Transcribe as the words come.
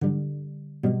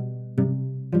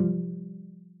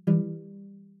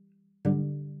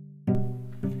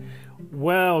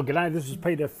Well, g'day, this is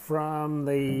Peter from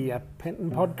the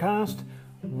Penton podcast.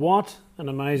 What an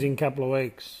amazing couple of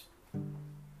weeks.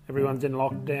 Everyone's in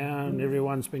lockdown,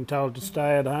 everyone's been told to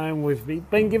stay at home. We've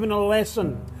been given a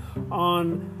lesson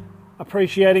on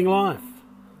appreciating life.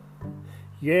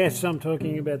 Yes, I'm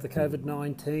talking about the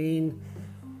COVID-19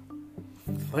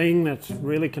 thing that's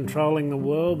really controlling the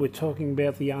world. We're talking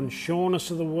about the unsureness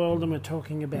of the world, and we're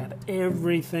talking about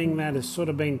everything that has sort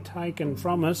of been taken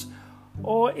from us.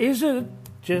 Or is it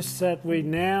just that we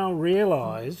now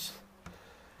realise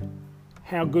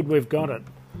how good we've got it?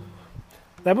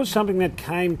 That was something that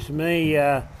came to me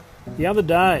the other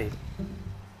day.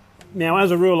 Now, as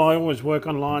a rule, I always work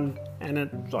online,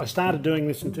 and I started doing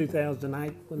this in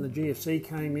 2008 when the GFC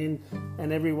came in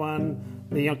and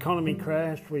the economy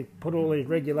crashed. We put all these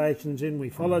regulations in, we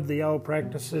followed the old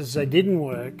practices, they didn't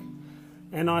work,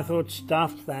 and I thought,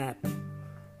 stuff that.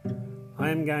 I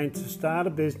am going to start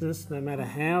a business, no matter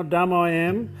how dumb I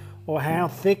am or how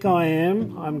thick I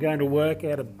am, I'm going to work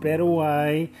out a better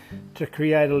way to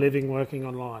create a living working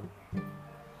online.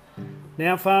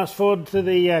 Now fast forward to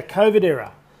the COVID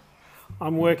era.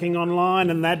 I'm working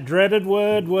online, and that dreaded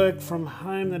word, work from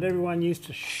home, that everyone used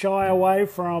to shy away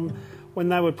from when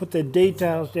they would put their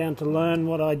details down to learn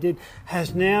what I did,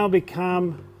 has now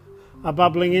become a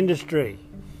bubbling industry.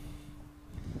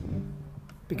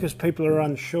 Because people are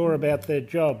unsure about their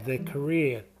job, their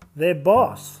career, their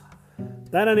boss.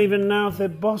 They don't even know if their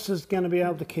boss is going to be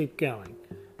able to keep going.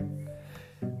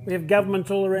 We have governments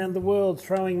all around the world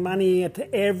throwing money at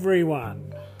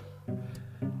everyone.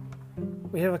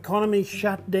 We have economies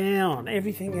shut down.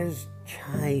 Everything has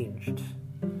changed.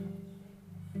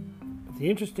 But the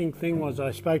interesting thing was,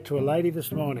 I spoke to a lady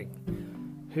this morning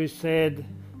who said,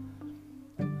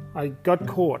 I got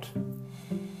caught.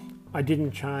 I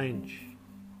didn't change.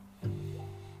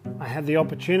 I had the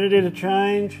opportunity to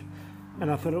change, and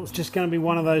I thought it was just going to be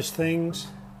one of those things.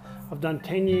 I've done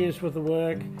 10 years worth of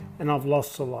work, and I've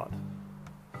lost a lot.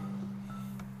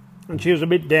 And she was a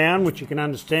bit down, which you can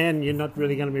understand. You're not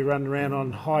really going to be running around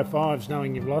on high fives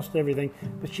knowing you've lost everything.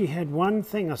 But she had one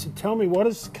thing. I said, tell me, what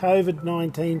has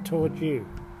COVID-19 taught you?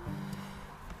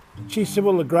 She said,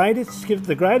 well, the greatest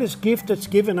gift it's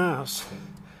given us,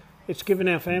 it's given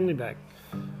our family back.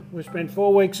 We spent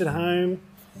 4 weeks at home.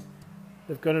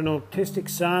 They've got an autistic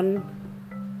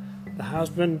son. The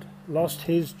husband lost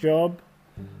his job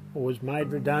or was made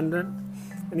redundant.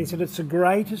 And he said, it's the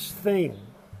greatest thing.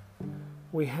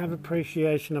 We have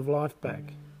appreciation of life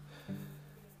back.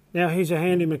 Now, he's a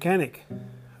handy mechanic.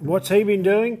 What's he been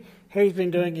doing? He's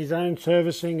been doing his own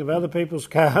servicing of other people's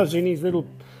cars in his little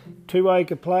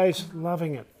 2-acre place,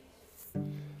 loving it.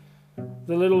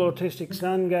 The little autistic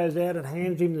son goes out and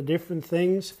hands him the different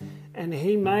things, and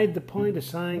he made the point of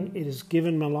saying, it has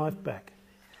given my life back.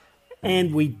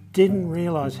 And we didn't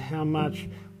realise how much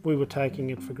we were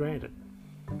taking it for granted.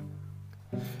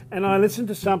 And I listened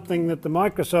to something that the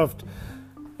Microsoft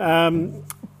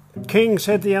King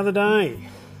said the other day.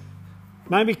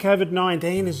 Maybe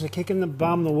COVID-19 is the kick in the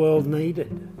bum the world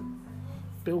needed.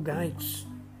 Bill Gates.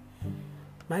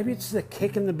 Maybe it's the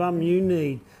kick in the bum you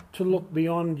need to look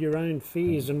beyond your own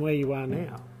fears and where you are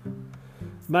now.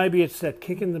 Maybe it's that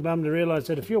kick in the bum to realise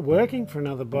that if you're working for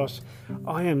another boss,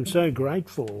 I am so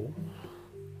grateful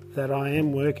that I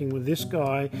am working with this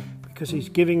guy because he's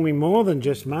giving me more than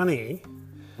just money.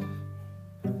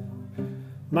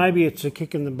 Maybe it's a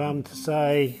kick in the bum to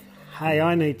say, hey,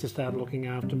 I need to start looking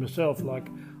after myself like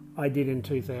I did in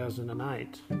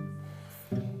 2008.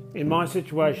 In my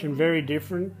situation, very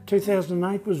different.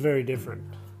 2008 was very different.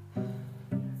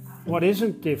 What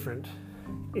isn't different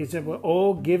is that we're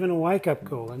all given a wake-up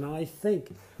call, and I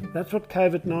think that's what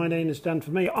COVID-19 has done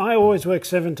for me. I always work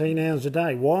 17 hours a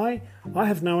day. Why? I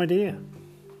have no idea.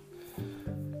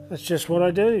 That's just what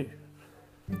I do.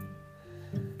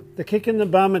 The kick in the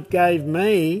bum it gave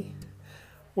me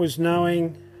was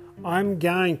knowing I'm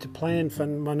going to plan for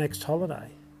my next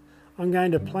holiday. I'm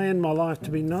going to plan my life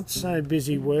to be not so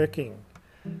busy working.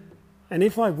 And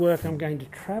if I work, I'm going to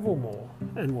travel more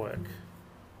and work.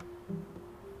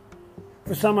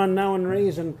 For some unknown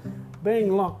reason,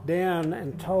 being locked down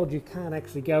and told you can't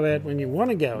actually go out when you want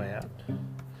to go out,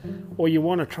 or you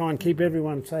want to try and keep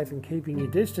everyone safe and keeping your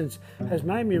distance, has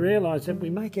made me realise that we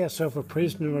make ourselves a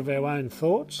prisoner of our own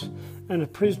thoughts and a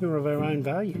prisoner of our own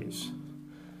values.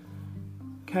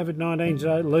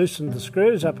 COVID-19's loosened the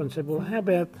screws up and said, well, how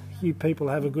about you people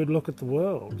have a good look at the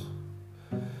world?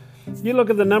 You look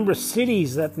at the number of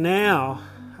cities that now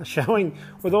are showing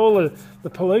with all the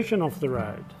pollution off the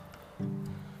road.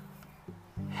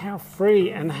 How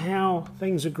free and how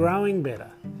things are growing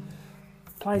better.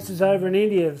 Places over in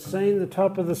India have seen the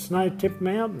top of the snow-tipped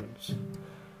mountains.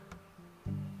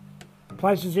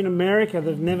 places in America that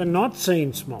have never not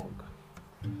seen smog.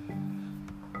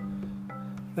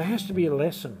 There has to be a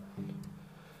lesson.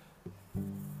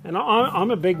 And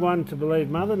I'm a big one to believe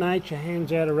Mother Nature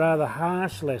hands out a rather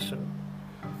harsh lesson.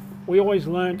 We always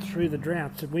learnt through the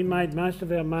droughts that we made most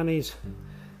of our monies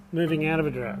moving out of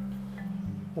a drought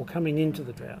or coming into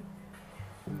the drought.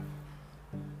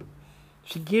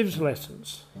 She gives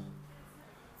lessons,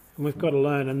 and we've got to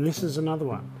learn, and this is another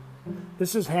one.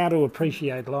 This is how to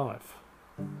appreciate life.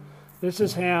 This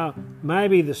is how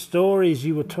maybe the stories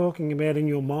you were talking about in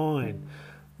your mind,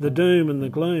 the doom and the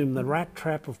gloom, the rat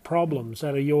trap of problems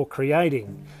that you're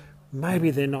creating, maybe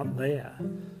they're not there.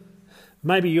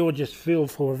 Maybe you're just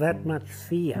filled full of that much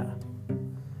fear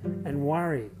and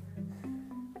worry.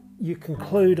 You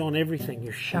conclude on everything.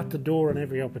 You shut the door on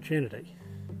every opportunity.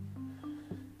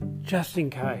 Just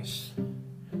in case.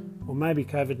 Or maybe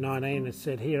COVID-19 has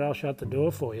said, here, I'll shut the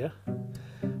door for you.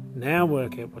 Now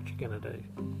work out what you're going to do.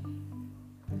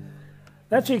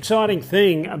 That's the exciting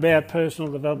thing about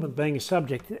personal development being a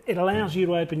subject. It allows you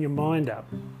to open your mind up.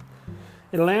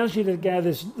 It allows you to go,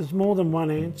 there's more than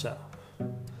one answer.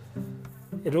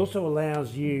 It also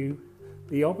allows you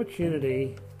the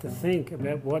opportunity to think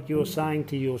about what you're saying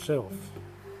to yourself.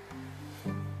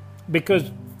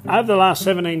 Because over the last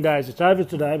 17 days, it's over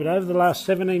today, but over the last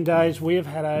 17 days, we have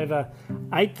had over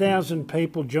 8,000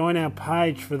 people join our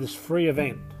page for this free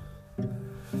event.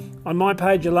 On my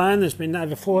page alone, there's been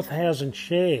over 4,000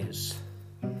 shares.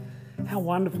 How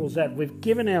wonderful is that? We've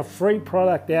given our free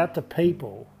product out to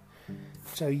people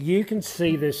so you can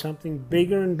see there's something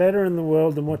bigger and better in the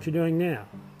world than what you're doing now.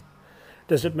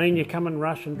 Does it mean you come and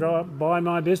rush and buy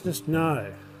my business?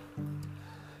 No,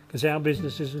 because our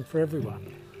business isn't for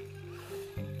everyone.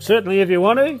 Certainly, if you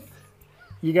want to,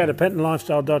 you go to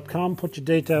pentonlifestyle.com, put your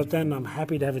details down, and I'm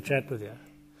happy to have a chat with you.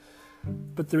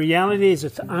 But the reality is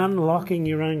it's unlocking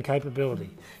your own capability.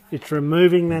 It's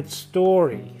removing that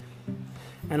story.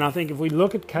 And I think if we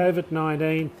look at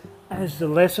COVID-19 as the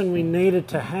lesson we needed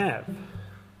to have,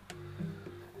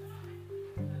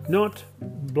 not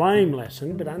blame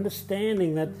lesson, but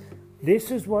understanding that this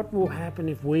is what will happen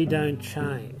if we don't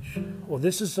change, or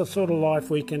this is the sort of life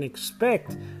we can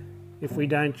expect if we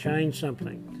don't change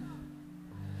something.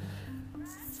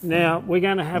 Now, we're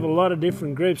going to have a lot of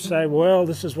different groups say, well,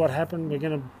 this is what happened. We're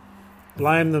going to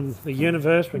blame the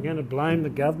universe. We're going to blame the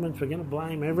governments. We're going to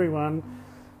blame everyone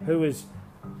who is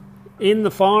in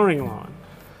the firing line.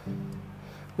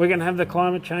 We're going to have the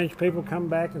climate change people come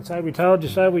back and say, we told you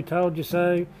so, we told you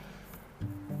so.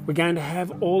 We're going to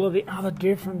have all of the other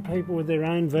different people with their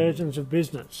own versions of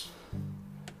business.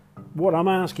 What I'm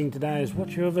asking today is,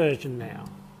 what's your version now?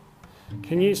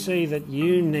 Can you see that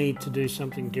you need to do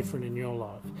something different in your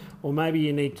life? Or maybe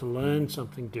you need to learn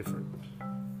something different.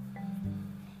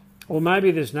 Or maybe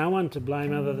there's no one to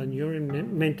blame other than you're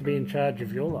meant to be in charge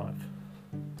of your life.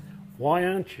 Why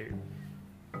aren't you?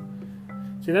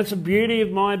 See, that's the beauty of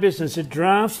my business. It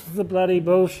drafts the bloody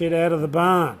bullshit out of the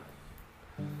barn.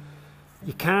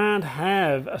 You can't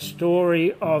have a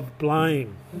story of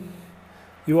blame.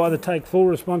 You either take full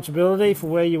responsibility for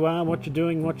where you are, what you're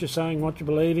doing, what you're saying, what you're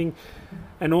believing,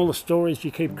 and all the stories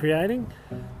you keep creating,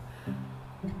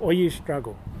 or you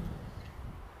struggle.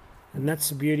 And that's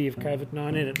the beauty of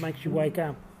COVID-19. It makes you wake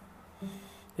up.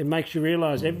 It makes you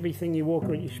realise everything you walk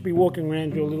around. You should be walking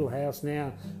around your little house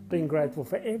now, being grateful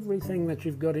for everything that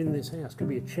you've got in this house. Could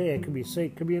be a chair, could be a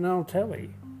seat, could be an old telly,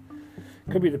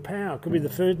 could be the power, could be the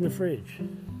food in the fridge.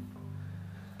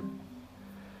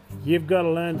 You've got to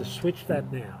learn to switch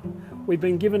that now. We've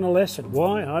been given a lesson.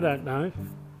 Why? I don't know.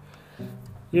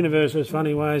 Universe has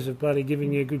funny ways of bloody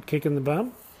giving you a good kick in the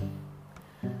bum.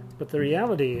 But the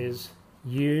reality is,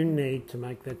 you need to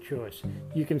make that choice.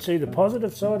 You can see the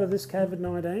positive side of this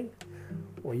COVID-19,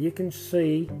 or you can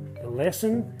see the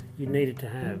lesson you needed to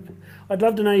have. I'd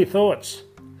love to know your thoughts,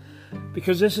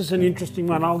 because this is an interesting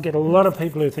one. I'll get a lot of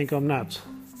people who think I'm nuts,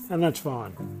 and that's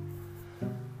fine.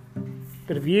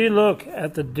 But if you look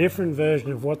at the different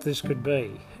version of what this could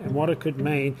be and what it could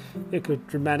mean, it could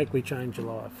dramatically change your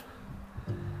life.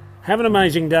 Have an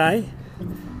amazing day.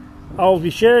 I'll be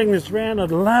sharing this around.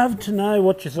 I'd love to know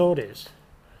what your thought is,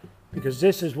 because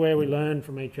this is where we learn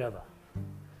from each other.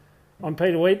 I'm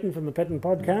Peter Wheaton from the Penton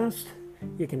Podcast.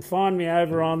 You can find me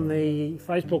over on the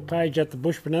Facebook page at The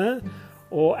Bushpreneur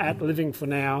or at Living For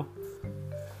Now.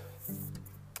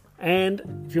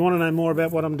 And if you want to know more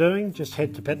about what I'm doing, just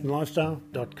head to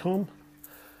pentonlifestyle.com.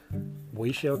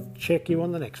 We shall check you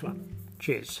on the next one.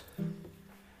 Cheers.